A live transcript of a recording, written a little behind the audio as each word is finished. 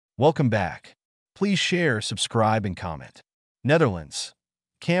Welcome back. Please share, subscribe, and comment. Netherlands.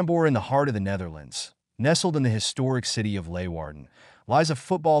 Cambuur, in the heart of the Netherlands, nestled in the historic city of Leeuwarden, lies a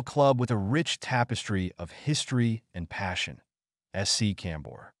football club with a rich tapestry of history and passion. SC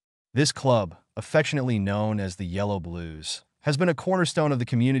Cambuur. This club, affectionately known as the Yellow Blues, has been a cornerstone of the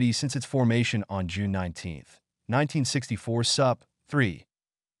community since its formation on June 19, 1964. Sup. 3.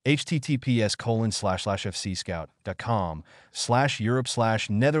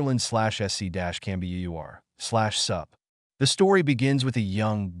 https://fcscout.com/Europe/Netherlands/SC-Cambuur/sup. The story begins with a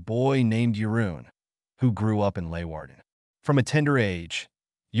young boy named Jeroen, who grew up in Leeuwarden. From a tender age,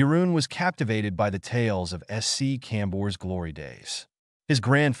 Jeroen was captivated by the tales of SC Cambuur's glory days. His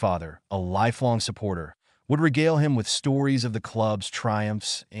grandfather, a lifelong supporter, would regale him with stories of the club's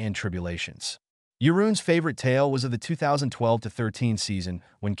triumphs and tribulations. Jeroen's favorite tale was of the 2012-13 season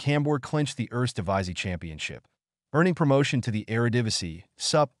when Cambuur clinched the Eerste Divisie Championship, earning promotion to the Eredivisie.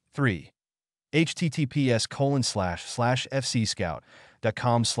 Sup. 3.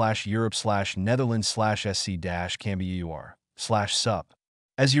 https://fcscout.com/Europe/Netherlands/SC-Cambuur/sup.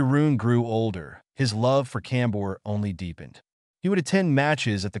 As Jeroen grew older, his love for Cambuur only deepened. He would attend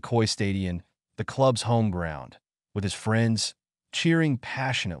matches at the Koi Stadion, the club's home ground, with his friends, cheering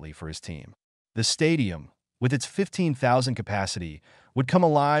passionately for his team. The stadium, with its 15,000 capacity, would come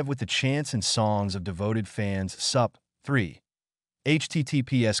alive with the chants and songs of devoted fans. Sup. 3.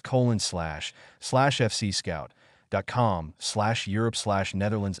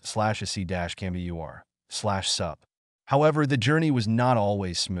 https://fcscout.com/Europe/Netherlands/SC-Cambuur/sup. However, the journey was not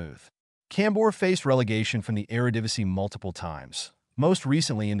always smooth. Cambuur faced relegation from the Eredivisie multiple times, most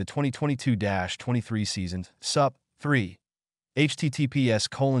recently in the 2022-23 season. Sup. 3.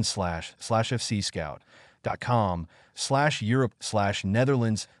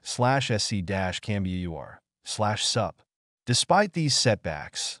 https://fcscout.com/Europe/Netherlands/SC-Cambuur/sup. Despite these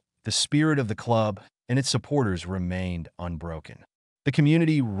setbacks, the spirit of the club and its supporters remained unbroken. The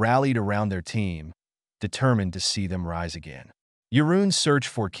community rallied around their team, determined to see them rise again. Jeroen's search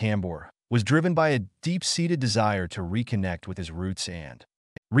for Cambuur was driven by a deep-seated desire to reconnect with his roots and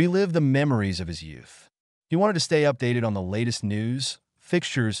relive the memories of his youth. He wanted to stay updated on the latest news,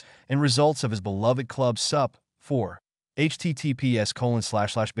 fixtures, and results of his beloved club. Sup. 4.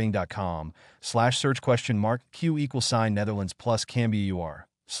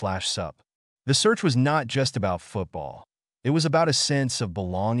 https://bing.com/search?Q=Netherlands+Cambuur/sup. The search was not just about football. It was about a sense of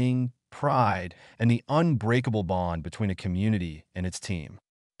belonging, pride, and the unbreakable bond between a community and its team.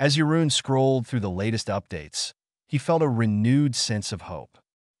 As Jeroen scrolled through the latest updates, he felt a renewed sense of hope.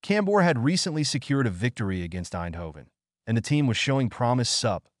 Cambuur had recently secured a victory against Eindhoven, and the team was showing promise.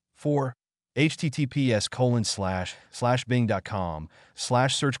 Sup. 4.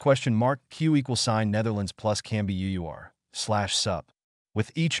 https://bing.com/search?Q=Netherlands+Cambuur/sup.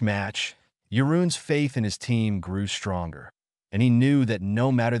 With each match, Jeroen's faith in his team grew stronger, and he knew that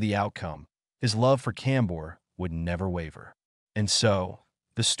no matter the outcome, his love for Cambuur would never waver. And so,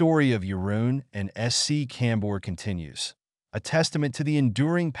 the story of Jeroen and SC Cambuur continues, a testament to the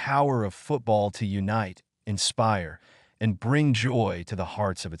enduring power of football to unite, inspire, and bring joy to the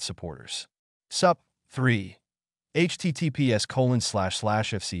hearts of its supporters. Sup. 3.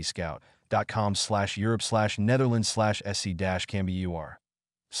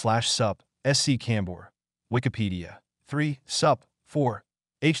 https://fcscout.com/Europe/Netherlands/SC-Cambuur/sup. SC Cambuur. Wikipedia. 3. Sup. 4.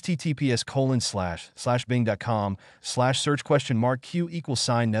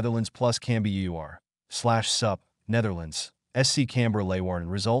 https://bing.com/search?Q=Netherlands+Cambuur/sup. Netherlands. SC Cambuur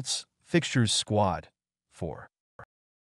Leeuwarden. Results. Fixtures. Squad. 4.